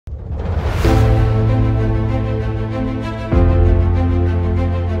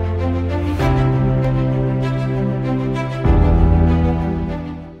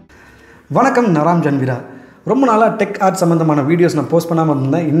வணக்கம் நராம் ஜன்வீரா. ரொம்ப நாளாக டெக் ஆர்ட் சம்மந்தமான வீடியோஸ் நான் போஸ்ட் பண்ணாமல்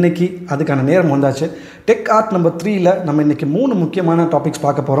இருந்தேன். இன்றைக்கி அதுக்கான நேரம் வந்தாச்சு. டெக் ஆர்ட் நம்பர் 3ல் நம்ம இன்றைக்கி 3 முக்கியமான டாபிக்ஸ்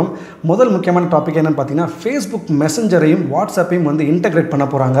பார்க்க போகிறோம். முதல் முக்கியமான டாபிக் என்னென்னு பார்த்தீங்கன்னா, ஃபேஸ்புக் மெசஞ்சரையும் வாட்ஸ்அப்பையும் இன்டெகிரேட் பண்ண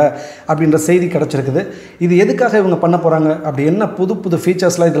போகிறாங்க அப்படின்ற செய்தி கிடச்சிருக்குது. இது எதுக்காக இவங்க பண்ண போகிறாங்க, அப்படி என்ன புது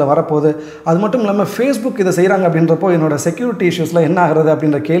ஃபீச்சர்ஸ்லாம் இதில் வரப்போகுது, அது மட்டும் இல்லாமல் ஃபேஸ்புக் இதை செய்கிறாங்க அப்படின்றப்போ என்னோட செக்யூரிட்டி இஷ்யூஸ்லாம் என்ன ஆகிறது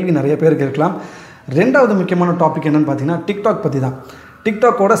அப்படின்ற கேள்வி நிறைய பேருக்கு இருக்கலாம். ரெண்டாவது முக்கியமான டாபிக் என்னென்னு பார்த்தீங்கன்னா, டிக்டாக் பற்றி தான்.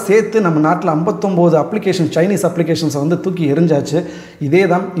 டிக்டாக்கோட சேர்த்து நம்ம நாட்டில் 59 அப்ளிகேஷன் சைனீஸ் அப்ளிகேஷன்ஸை தூக்கி எரிஞ்சாச்சு. இதே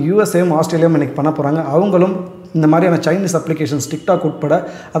தான் யூஎஸ்ஏவும் ஆஸ்திரேலியாவும் இன்றைக்கி பண்ண போகிறாங்க. அவங்களும் இந்த மாதிரியான சைனீஸ் அப்ளிகேஷன்ஸ் டிக்டாக் உட்பட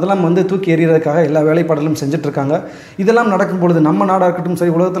அதெல்லாம் தூக்கி எறிகிறதுக்காக எல்லா வேலைப்பாடுகளும் செஞ்சுட்ருக்காங்க. இதெல்லாம் நடக்கும் பொழுது நம்ம நாடாக இருக்கட்டும்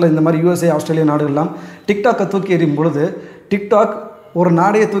சரி, உலகத்தில் இந்த மாதிரி யூஎஸ்ஏ ஆஸ்திரேலியா நாடுகள்லாம் டிக்டாக்கை தூக்கி எறியும் பொழுது, டிக்டாக் ஒரு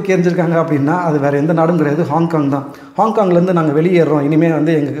நாடையே தூக்கி எறிஞ்சிருக்காங்க அப்படின்னா அது வேறு எந்த நாடும் கிடையாது, ஹாங்காங் தான். ஹாங்காங்லேருந்து நாங்கள் வெளியேறோம்,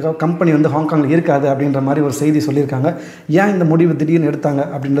 இனிமேல் எங்கள் கம்பெனி ஹாங்காங்கில் இருக்காது அப்படின்ற மாதிரி ஒரு செய்தி சொல்லியிருக்காங்க. ஏன் இந்த முடிவு திடீர்னு எடுத்தாங்க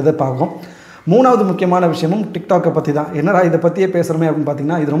அப்படின்றத பார்ப்போம். மூணாவது முக்கியமான விஷயமும் டிக்டாக்கை பற்றி தான். என்னடா இதை பற்றியே பேசுகிறோமே அப்படின்னு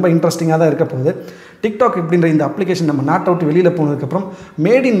பார்த்தீங்கன்னா, இது ரொம்ப இன்ட்ரெஸ்டிங்காக தான் இருக்க போகுது. டிக்டாக் இப்படின்ற இந்த அப்ளிகேஷன் நம்ம நாட்டை விட்டு வெளியில் போனதுக்கப்புறம்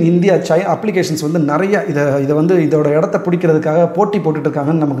மேட் இன் இந்தியா அப்ளிகேஷன்ஸ் நிறைய இதோட இடத்த பிடிக்கிறதுக்காக போட்டி போட்டுட்டு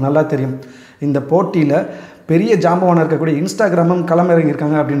இருக்காங்கன்னு நமக்கு நல்லா தெரியும். இந்த போட்டியில் பெரிய ஜாம்பவான இருக்கக்கூடிய இன்ஸ்டாகிராமும்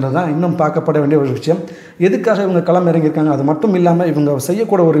களமிறங்கியிருக்காங்க அப்படின்றது தான் இன்னும் பார்க்கப்பட வேண்டிய ஒரு விஷயம். எதுக்காக இவங்க களமிறங்கியிருக்காங்க, அது மட்டும் இல்லாமல் இவங்க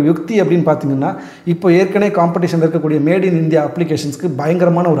செய்யக்கூட ஒரு யுக்தி அப்படின்னு பார்த்தீங்கன்னா, இப்போ ஏற்கனவே காம்படிஷன் இருக்கக்கூடிய மேட் இன் இந்தியா அப்ளிகேஷன்ஸ்க்கு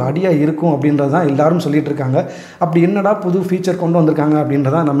பயங்கரமான ஒரு அடியாக இருக்கும் அப்படின்றது தான் எல்லாரும் சொல்லிட்டு இருக்காங்க. அப்படி என்னடா புது ஃபீச்சர் கொண்டு வந்திருக்காங்க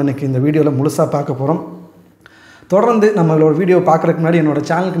அப்படின்றதான் நம்ம இன்றைக்கி இந்த வீடியோவில் முழுசாக பார்க்க போகிறோம். தொடர்ந்து நம்மளோட வீடியோ பார்க்குறதுக்கு முன்னாடி என்னோடய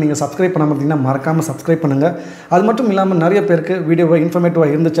சேனலுக்கு நீங்கள் சப்ஸ்கிரைப் பண்ண மாட்டீங்கன்னா மறக்காமல் சப்ஸ்கிரைப் பண்ணுங்கள். அது மட்டும் இல்லாமல் நிறைய பேருக்கு வீடியோவை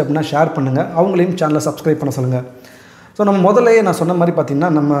இன்ஃபர்மேட்டிவாக இருந்துச்சு அப்படின்னா ஷேர் பண்ணுங்கள், அவங்களையும் சேனலை சப்ஸ்கிரைப் பண்ண சொல்லுங்கள். ஸோ நம்ம முதல்லையே நான் சொன்ன மாதிரி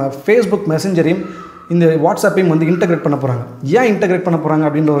பார்த்திங்கன்னா, நம்ம ஃபேஸ்புக் மெசஞ்சரையும் இந்த வாட்ஸ்அப்பையும் இன்டெகிரேட் பண்ண போகிறாங்க. ஏன் இன்டெகிரேட் பண்ண போகிறாங்க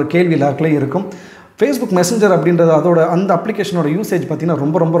அப்படின்ற ஒரு கேள்வி எல்லாருக்குள்ளேயும் இருக்கும். ஃபேஸ்புக் மெசஞ்சர் அப்படின்றது அதோட அந்த அப்ளிகேஷனோட யூசேஜ்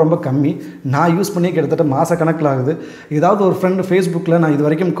பார்த்திங்கன்னா ரொம்ப கம்மி. நான் யூஸ் பண்ணி கிட்டத்தட்ட மாதக்கணக்கில் ஆகுது. ஏதாவது ஒரு ஃப்ரெண்டு ஃபேஸ்புக்கில் நான் இது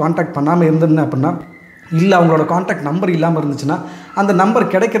வரைக்கும் காண்டாக்ட் பண்ணாமல் இருந்தேன்னு அப்படின்னா, இல்லை அவங்களோட காண்டாக்ட் நம்பர் இல்லாமல் இருந்துச்சுன்னா, அந்த நம்பர்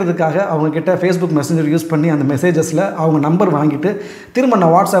கிடைக்கிறதுக்காக அவங்கக்கிட்ட ஃபேஸ்புக் மெசஞ்சர் யூஸ் பண்ணி அந்த மெசேஜஸில் அவங்க நம்பர் வாங்கிட்டு திரும்ப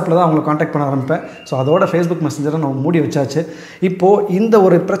நான் வாட்ஸ்அப்பில் தான் அவங்களை காண்டாக்ட் பண்ண ஆரம்பிப்பேன். ஸோ அதோட ஃபேஸ்புக் மெசஞ்சரை நம்ம மூடி வச்சாச்சு. இப்போது இந்த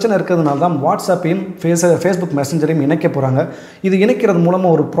ஒரு பிரச்சனை இருக்கிறதுனால தான் வாட்ஸ்அப்பையும் ஃபேஸ்புக் மெசஞ்சரையும் இணைக்க போகிறாங்க. இது இணைக்கிறது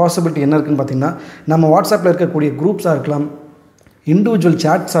மூலமாக ஒரு பாசிபிலிட்டி என்ன இருக்குதுன்னு பார்த்திங்கன்னா, நம்ம வாட்ஸ்அப்பில் இருக்கக்கூடிய குரூப்ஸாக இருக்கலாம், இண்டிவிஜுவல்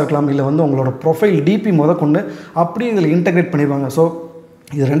சேட்ஸாக இருக்கலாம், இல்லை உங்களோட ப்ரொஃபைல் டிபி கொண்டு அப்படியே இதில் இன்டெகிரேட் பண்ணிடுவாங்க. ஸோ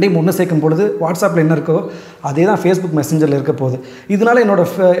இது ரெண்டையும் ஒன்று சேர்க்கும் பொழுது வாட்ஸ்அப்பில் என்ன இருக்கோ அதே தான் ஃபேஸ்புக் மெசஞ்சரில் இருக்க போகுது. இதனால்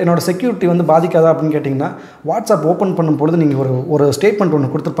என்னோட செக்யூரிட்டி பாதிக்காதா அப்படின்னு கேட்டிங்கன்னா, வாட்ஸ்அப் ஓப்பன் பண்ணும் பொழுது நீங்கள் ஒரு ஸ்டேட்மெண்ட்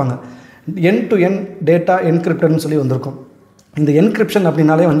ஒன்று கொடுத்துருப்பாங்க. என் டு என் டேட்டா என்கிரிப்டர்னு சொல்லி வந்திருக்கும். இந்த என்கிரிப்ஷன்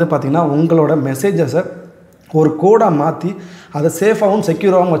அப்படின்னாலே பார்த்திங்கன்னா, உங்களோட மெசேஜஸை ஒரு கோடாக மாற்றி அதை சேஃபாகவும்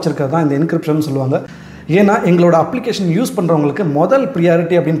செக்யூராகவும் வச்சுருக்கிறது தான் இந்த என்கிரிப்ஷன் சொல்லுவாங்க. ஏன்னா எங்களோட அப்ளிகேஷன் யூஸ் பண்ணுறவங்களுக்கு முதல்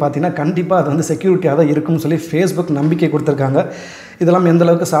ப்ரியாரிட்டி அப்படின்னு பார்த்தீங்கன்னா, கண்டிப்பாக அது செக்யூரிட்டியாக தான் இருக்கும்னு சொல்லி ஃபேஸ்புக் நம்பிக்கை கொடுத்துருக்காங்க. இதெல்லாம் எந்த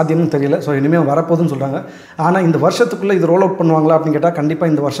அளவுக்கு சாத்தியம்னு தெரியல. ஸோ இனிமேல் வரப்போகுதுன்னு சொல்கிறாங்க. ஆனால் இந்த வருஷத்துக்குள்ளே இது ரோல் அவுட் பண்ணுவாங்களா அப்படின்னு கேட்டால்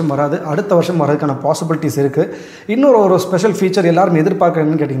கண்டிப்பாக இந்த வருஷம் வராது, அடுத்த வருஷம் வரதுக்கான பாசிபிலிட்டிஸ் இருக்குது. இன்னொரு ஸ்பெஷல் ஃபீச்சர் எல்லாரும்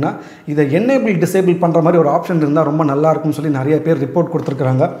எதிர்பார்க்குறேன்னு கேட்டிங்கன்னா, இதை டிசேபிள் பண்ணுற மாதிரி ஒரு ஆப்ஷன் இருந்தால் ரொம்ப நல்லாயிருக்கும்னு சொல்லி நிறைய பேர் ரிப்போர்ட்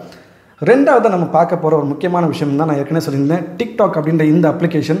கொடுத்துருக்குறாங்க. ரெண்டாவது நம்ம பார்க்க போகிற ஒரு முக்கியமான விஷயம் தான், நான் ஏற்கனவே சொல்லியிருந்தேன், டிக்டாக் அப்படின்ற இந்த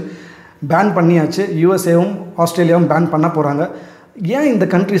அப்ளிகேஷன் பேன் பண்ணியாச்சு. யூஎஸ்ஏவும் ஆஸ்திரேலியாவும் பேன் பண்ண போகிறாங்க. ஏன் இந்த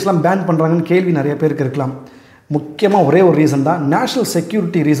கண்ட்ரீஸ்லாம் பேன் பண்ணுறாங்கன்னு கேள்வி நிறைய பேருக்கு இருக்கலாம். முக்கியமாக ஒரே ஒரு ரீசன் தான், நேஷ்னல்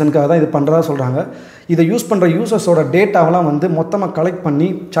செக்யூரிட்டி ரீசனுக்காக தான் இது பண்ணுறதா சொல்கிறாங்க. இதை யூஸ் பண்ணுற யூசர்ஸோட டேட்டாவெலாம் மொத்தமாக கலெக்ட் பண்ணி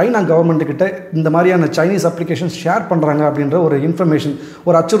சைனா கவர்மெண்ட்டுக்கிட்ட இந்த மாதிரியான சைனீஸ் அப்ளிகேஷன்ஸ் ஷேர் பண்ணுறாங்க அப்படின்ற ஒரு இன்ஃபர்மேஷன்,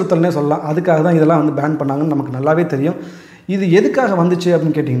 ஒரு அச்சுறுத்தல்னே சொல்லலாம். அதுக்காக தான் இதெல்லாம் பேன் பண்ணாங்கன்னு நமக்கு நல்லாவே தெரியும். இது எதுக்காக வந்துச்சு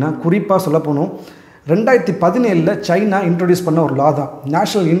அப்படின்னு கேட்டிங்கன்னா, குறிப்பாக சொல்ல போனோம், 2017 சைனா இன்ட்ரடியூஸ் பண்ண ஒரு லா தான்,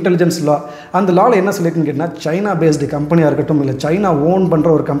 நேஷ்னல் இன்டெலிஜென்ஸ் லா. அந்த லாவில் என்ன சொல்லியிருக்குன்னு கேட்டிங்கன்னா, சைனா பேஸ்டு கம்பெனியாக இருக்கட்டும், இல்லை சைனா ஓன் பண்ணுற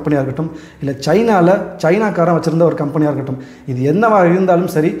ஒரு கம்பெனியாக இருக்கட்டும், இல்லை சைனாக்காரன் வச்சுருந்த ஒரு கம்பெனியாக இருக்கட்டும், இது என்னவாக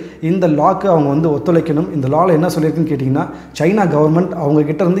இருந்தாலும் சரி, இந்த லாக்கு அவங்க ஒத்துழைக்கணும். இந்த லாவில் என்ன சொல்லியிருக்குன்னு கேட்டிங்கன்னா, சைனா கவர்மெண்ட்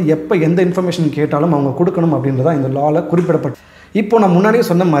அவங்கக்கிட்ட இருந்து எப்போ எந்த இன்ஃபர்மேஷன் கேட்டாலும் அவங்க கொடுக்கணும் அப்படின்றதான் இந்த லாவில் குறிப்பிடப்பட்டு. இப்போ நான் முன்னாடியே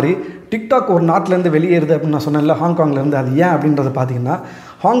சொன்ன மாதிரி டிக்டாக் ஒரு நாட்டிலேருந்து வெளியேறுது அப்படின்னு நான் சொன்னேன்ல, ஹாங்காங்லேருந்து. அது ஏன் அப்படின்றத பார்த்தீங்கன்னா,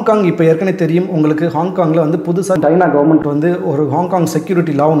 ஹாங்காங் இப்போ ஏற்கனவே தெரியும் உங்களுக்கு, ஹாங்காங்கில் புதுசாக சைனா கவர்மெண்ட் ஒரு ஹாங்காங்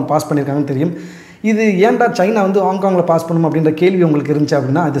செக்யூரிட்டி லா ஒன்று பாஸ் பண்ணியிருக்காங்கன்னு தெரியும். இது ஏன்டா சைனா ஹாங்காங்கில் பாஸ் பண்ணணும் அப்படின்ற கேள்வி உங்களுக்கு இருந்துச்சு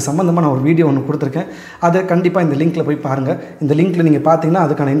அப்படின்னா, அது சம்மந்தமாக நான் ஒரு வீடியோ ஒன்று கொடுத்துருக்கேன். அதை கண்டிப்பாக இந்த லிங்க்கில் போய் பாருங்கள். இந்த லிங்க்கில் நீங்கள் பார்த்தீங்கன்னா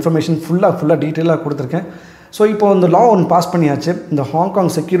அதுக்கான இன்ஃபர்மேஷன் ஃபுல்லாக டீட்டெயிலாக கொடுத்துருக்கேன். ஸோ இப்போ இந்த லா ஒன்று பாஸ் பண்ணியாச்சு. இந்த ஹாங்காங்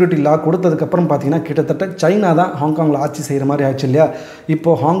செக்யூரிட்டி லா கொடுத்ததுக்கப்புறம் பார்த்தீங்கன்னா, கிட்டத்தட்ட சைனா தான் ஹாங்காங்கில் ஆட்சி செய்கிற மாதிரி ஆச்சு இல்லையா.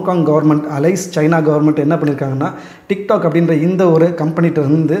 இப்போது Hong Kong government Alice China government என்ன பண்ணியிருக்காங்கன்னா, டிக்டாக் அப்படின்ற இந்த ஒரு கம்பெனிகிட்ட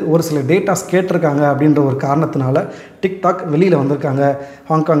இருந்து ஒரு சில டேட்டாஸ் கேட்டிருக்காங்க அப்படின்ற ஒரு காரணத்தினால டிக்டாக் வெளியில் வந்திருக்காங்க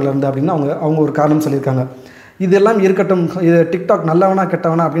ஹாங்காங்லேருந்து அப்படின்னு அவங்க ஒரு காரணம் சொல்லியிருக்காங்க. இதெல்லாம் இருக்கட்டும், இது டிக்டாக் நல்லவனா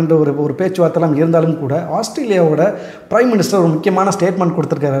கெட்டவனா அப்படின்ற ஒரு பேச்சுவார்த்தைலாம் இருந்தாலும் கூட ஆஸ்திரேலியாவோட பிரைம் மினிஸ்டர் ஒரு முக்கியமான ஸ்டேட்மெண்ட்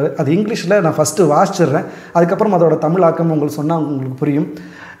கொடுத்துருக்காரு. அது இங்கிலீஷில் நான் ஃபஸ்ட்டு வாசிச்சிடுறேன், அதுக்கப்புறம் அதோட தமிழாக்கம் உங்களுக்கு சொன்னால் உங்களுக்கு புரியும்.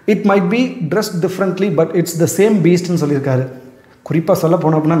 It might be ட்ரெஸ்ட் differently but it's the same பீஸ்ட்னு சொல்லியிருக்காரு. குறிப்பாக சொல்ல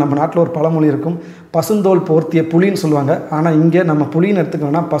போனோம் அப்படின்னா நம்ம நாட்டில் ஒரு பழமொழி இருக்கும், பசுந்தோல் போர்த்திய புலின்னு சொல்லுவாங்க. ஆனால் இங்கே நம்ம புலின்னு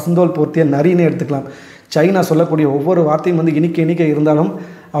எடுத்துக்கணும்னா பசுந்தோல் போர்த்திய நரின்னு எடுத்துக்கலாம். சைனா சொல்லக்கூடிய ஒவ்வொரு வார்த்தையும் வந்து இனிக்க இருந்தாலும்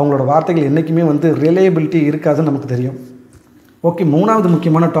அவங்களோட வார்த்தைகள் என்றைக்குமே வந்து ரிலையபிலிட்டி இருக்காதுன்னு நமக்கு தெரியும். ஓகே, மூணாவது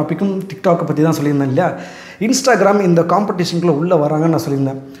முக்கியமான டாப்பிக்கும் டிக்டாக்கை பற்றி தான் சொல்லியிருந்தேன் இல்லையா. இன்ஸ்டாகிராம் இந்த காம்படிஷனுக்குள்ளே உள்ளே வராங்கன்னு நான்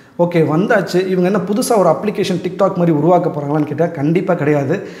சொல்லியிருந்தேன். ஓகே, வந்தாச்சு. இவங்க என்ன புதுசாக ஒரு அப்ளிகேஷன் டிக்டாக் மாதிரி உருவாக்க போகிறாங்களான்னு கேட்டால் கண்டிப்பாக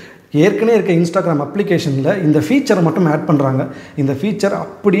கிடையாது. ஏற்கனவே இருக்க இன்ஸ்டாகிராம் அப்ளிகேஷனில் இந்த ஃபீச்சரை மட்டும் ஆட் பண்ணுறாங்க. இந்த ஃபீச்சர்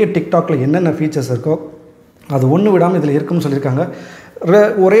அப்படியே டிக்டாக்கில் என்னென்ன ஃபீச்சர்ஸ் இருக்கோ அது ஒன்று விடாமல் இதில் இருக்குன்னு சொல்லியிருக்காங்க.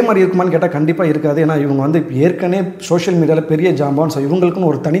 ஒரே மாதிரி இருக்குமான்னு கேட்டால் கண்டிப்பாக இருக்காது. ஏன்னா இவங்க வந்து ஏற்கனவே சோஷியல் மீடியாவில் பெரிய ஜாம்பான். ஸோ இவங்களுக்குன்னு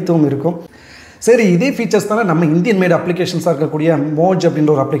ஒரு தனித்துவம் இருக்கும். சரி, இதே ஃபீச்சர்ஸ் தானே நம்ம இந்தியன் மேட் அப்ளிகேஷன்ஸாக இருக்கக்கூடிய மோஜ்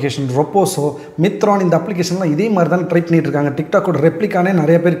அப்படின்ற ஒரு அப்ளிகேஷன், ரொப்போஸோ, மித்ரான், இந்த அப்ளிகேஷன்லாம் இதே மாதிரி தான் ட்ரை பண்ணிட்டு இருக்காங்க. டிக்டாக்கோட ரெப்ளிக்கானே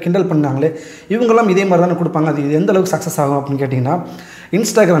நிறைய பேர் கிண்டல் பண்ணாங்களே, இவங்கெல்லாம் இதே மாதிரி தானே கொடுப்பாங்க. அது எந்த அளவுக்கு சக்ஸஸ் ஆகும் அப்படின்னு கேட்டிங்கன்னா,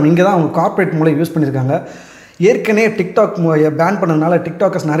 இன்ஸ்டாகிராம் இங்கே தான் அவங்க கார்ப்பரேட் மூலம் யூஸ் பண்ணியிருக்காங்க. ஏற்கனவே டிக்டாக் பேன் பண்ணதுனால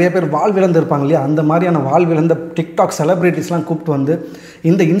டிக்டாக்கர்ஸ் நிறைய பேர் வாழ்விழந்து இருப்பாங்க இல்லையா, அந்த மாதிரியான வாழ்விழந்த டிக்டாக் செலிப்ரிட்டிஸ்லாம் கூப்பிட்டு வந்து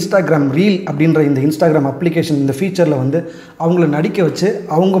இந்த இன்ஸ்டாகிராம் ரீல் அப்படின்ற இந்த இன்ஸ்டாகிராம் அப்ளிகேஷன் இந்த ஃபீச்சரில் வந்து அவங்கள நடிக்க வச்சு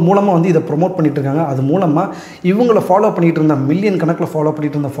அவங்க மூலமாக வந்து இதை ப்ரொமோட் பண்ணிகிட்டு இருக்காங்க. அது மூலமாக இவங்கள ஃபாலோ பண்ணிகிட்டு இருந்த மில்லியன் கணக்கில் ஃபாலோ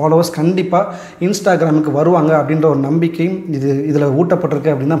பண்ணிகிட்டு இருந்த ஃபாலோவர்ஸ் கண்டிப்பாக இன்ஸ்டாகிராமுக்கு வருவாங்க அப்படின்ற ஒரு நம்பிக்கையும் இதில்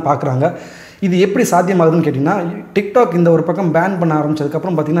ஊட்டப்பட்டிருக்கு அப்படின்னு தான் பார்க்குறாங்க. இது எப்படி சாத்தியமாகுதுன்னு கேட்டிங்கன்னா, டிக்டாக் இந்த ஒரு பக்கம் பேன் பண்ண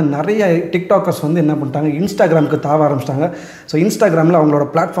ஆரம்பிச்சதுக்கப்புறம் பார்த்திங்கன்னா நிறைய டிக்டாக்கர்ஸ் வந்து என்ன பண்ணிட்டாங்க, இன்ஸ்டாகிராமுக்கு தாவ ஆரம்பிச்சிட்டாங்க. ஸோ இன்ஸ்டாகிராமில் அவங்களோட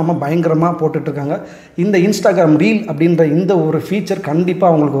பிளாட்ஃபார்மை பயங்கரமாக போட்டுட்ருக்காங்க. இந்த இன்ஸ்டாகிராம் ரீல் அப்படின்ற இந்த ஒரு ஃபீச்சர்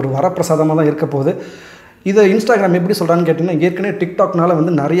கண்டிப்பாக அவங்களுக்கு ஒரு வரப்பிரசாதமாக தான் இருக்க போகுது. இதை இன்ஸ்டாகிராம் எப்படி சொல்கிறான்னு கேட்டிங்கன்னா, ஏற்கனவே டிக்டாக்னால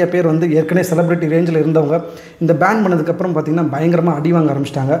வந்து நிறைய பேர் வந்து ஏற்கனவே செலிப்ரிட்டி ரேஞ்சில் இருந்தவங்க இந்த பேன் பண்ணதுக்கப்புறம் பார்த்திங்கன்னா பயங்கரமாக அடி வாங்க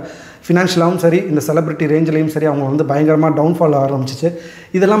ஆரம்பிச்சிட்டாங்க. ஃபினான்ஷியலாகவும் சரி, இந்த செலிப்ரிட்டி ரேஞ்சிலையும் சரி, அவங்க வந்து பயங்கரமாக டவுன்ஃபால் ஆரம்பிச்சிச்சு.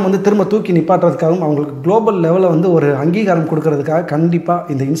 இதெல்லாம் வந்து திரும்ப தூக்கி நிப்பாட்டுறதுக்காகவும் அவங்களுக்கு குளோபல் லெவலில் வந்து ஒரு அங்கீகாரம் கொடுக்கறதுக்காக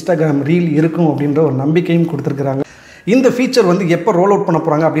கண்டிப்பாாக இந்த இன்ஸ்டாகிராம் ரீல் இருக்கும் அப்படின்ற ஒரு நம்பிக்கையும் கொடுத்துருக்குறாங்க. இந்த ஃபீச்சர் வந்து எப்போ ரோல் அவுட் பண்ண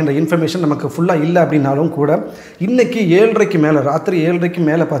போகிறாங்க அப்படின்ற இன்ஃபர்மேஷன் நமக்கு ஃபுல்லாக இல்லை அப்படின்னாலும் கூட இன்றைக்கி 7:30 மேலே, ராத்திரி 7:30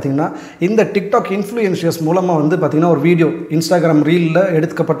 மேலே பார்த்திங்கன்னா இந்த டிக்டாக் இன்ஃப்ளூயன்ஷியர்ஸ் மூலமாக வந்து பார்த்திங்கன்னா ஒரு வீடியோ, இன்ஸ்டாகிராம் ரீலில்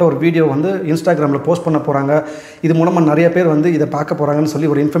எடுக்கப்பட்ட ஒரு வீடியோ வந்து இன்ஸ்டாகிராமில் போஸ்ட் பண்ண போகிறாங்க. இது மூலமாக நிறைய பேர் வந்து இதை பார்க்க போகிறாங்கன்னு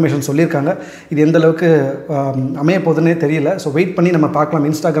சொல்லி ஒரு இன்ஃபர்மேஷன் சொல்லியிருக்காங்க. இது எந்த அளவுக்கு அமைய போகுதுன்னே தெரியல. ஸோ வெயிட் பண்ணி நம்ம பார்க்கலாம்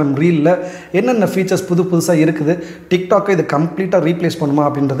இன்ஸ்டாகிராம் ரீலில் என்னென்ன ஃபீச்சர்ஸ் புதுசாக இருக்குது, டிக்டாக்கை இது கம்ப்ளீட்டாக ரீப்ளேஸ் பண்ணுமா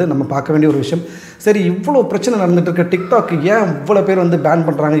அப்படின்றது நம்ம பார்க்க வேண்டிய ஒரு விஷயம். சரி, இவ்வளோ பிரச்சனை நடந்துட்டு இருக்க டிக்டாக் ஏன் இவ்வளோ பேர் வந்து பேன்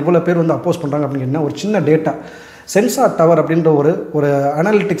பண்ணுறாங்க, இவ்வளோ பேர் வந்து அப்போஸ் பண்ணுறாங்க அப்படின்னா, ஒரு சின்ன டேட்டா, சென்சார் டவர் அப்படின்ற ஒரு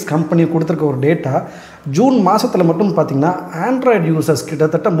அனாலிட்டிக்ஸ் கம்பெனி கொடுத்துருக்க ஒரு டேட்டா, ஜூன் மாதத்தில் மட்டும் பார்த்திங்கன்னா ஆண்ட்ராய்டு யூசர்ஸ்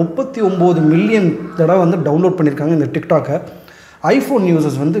கிட்டத்தட்ட 39 மில்லியன் தடவை வந்து டவுன்லோட் பண்ணியிருக்காங்க இந்த டிக்டாக்கை. ஐஃபோன்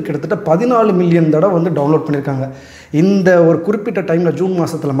யூசர்ஸ் வந்து கிட்டத்தட்ட 14 மில்லியன் தடவை வந்து டவுன்லோட் பண்ணியிருக்காங்க இந்த ஒரு குறிப்பிட்ட டைமில், ஜூன்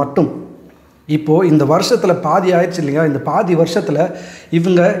மாதத்தில் மட்டும். இப்போது இந்த வருஷத்தில் பாதி ஆயிடுச்சு இல்லையா, இந்த பாதி வருஷத்தில்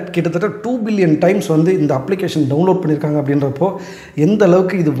இவங்க கிட்டத்தட்ட 2 பில்லியன் டைம்ஸ் வந்து இந்த அப்ளிகேஷன் டவுன்லோட் பண்ணியிருக்காங்க. அப்படின்றப்போ எந்த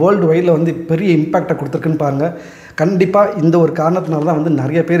அளவுக்கு இது வேர்ல்டு வைடில் வந்து பெரிய இம்பேக்டை கொடுத்துருக்குன்னு பாருங்கள். கண்டிப்பாக இந்த ஒரு காரணத்தினால தான் வந்து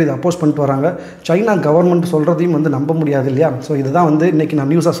நிறைய பேர் இதை அப்போஸ் பண்ணிட்டு வராங்க. சைனா கவர்மெண்ட் சொல்கிறதையும் வந்து நம்ப முடியாது இல்லையா. ஸோ இதுதான் வந்து இன்றைக்கி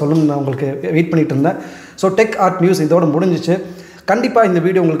நான் நியூஸாக சொல்லணும்னு நான் உங்களுக்கு வெயிட் பண்ணிகிட்டு இருந்தேன். ஸோ டெக் ஆர்ட் நியூஸ் இதோட முடிஞ்சிச்சு. கண்டிப்பாக இந்த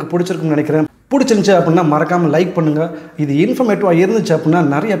வீடியோ உங்களுக்கு பிடிச்சிருக்குன்னு நினைக்கிறேன். பிடிச்சிருந்துச்சி அப்படின்னா மறக்காமல் லைக் பண்ணுங்கள். இது இன்ஃபர்மேட்டிவாக இருந்துச்சு அப்படின்னா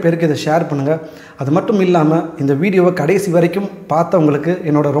நிறைய பேருக்கு இதை ஷேர் பண்ணுங்கள். அது மட்டும் இல்லாமல் இந்த வீடியோவை கடைசி வரைக்கும் பார்த்தவங்களுக்கு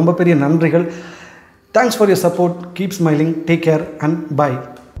என்னோட ரொம்ப பெரிய நன்றிகள். Thanks for your support. Keep smiling. Take care and by.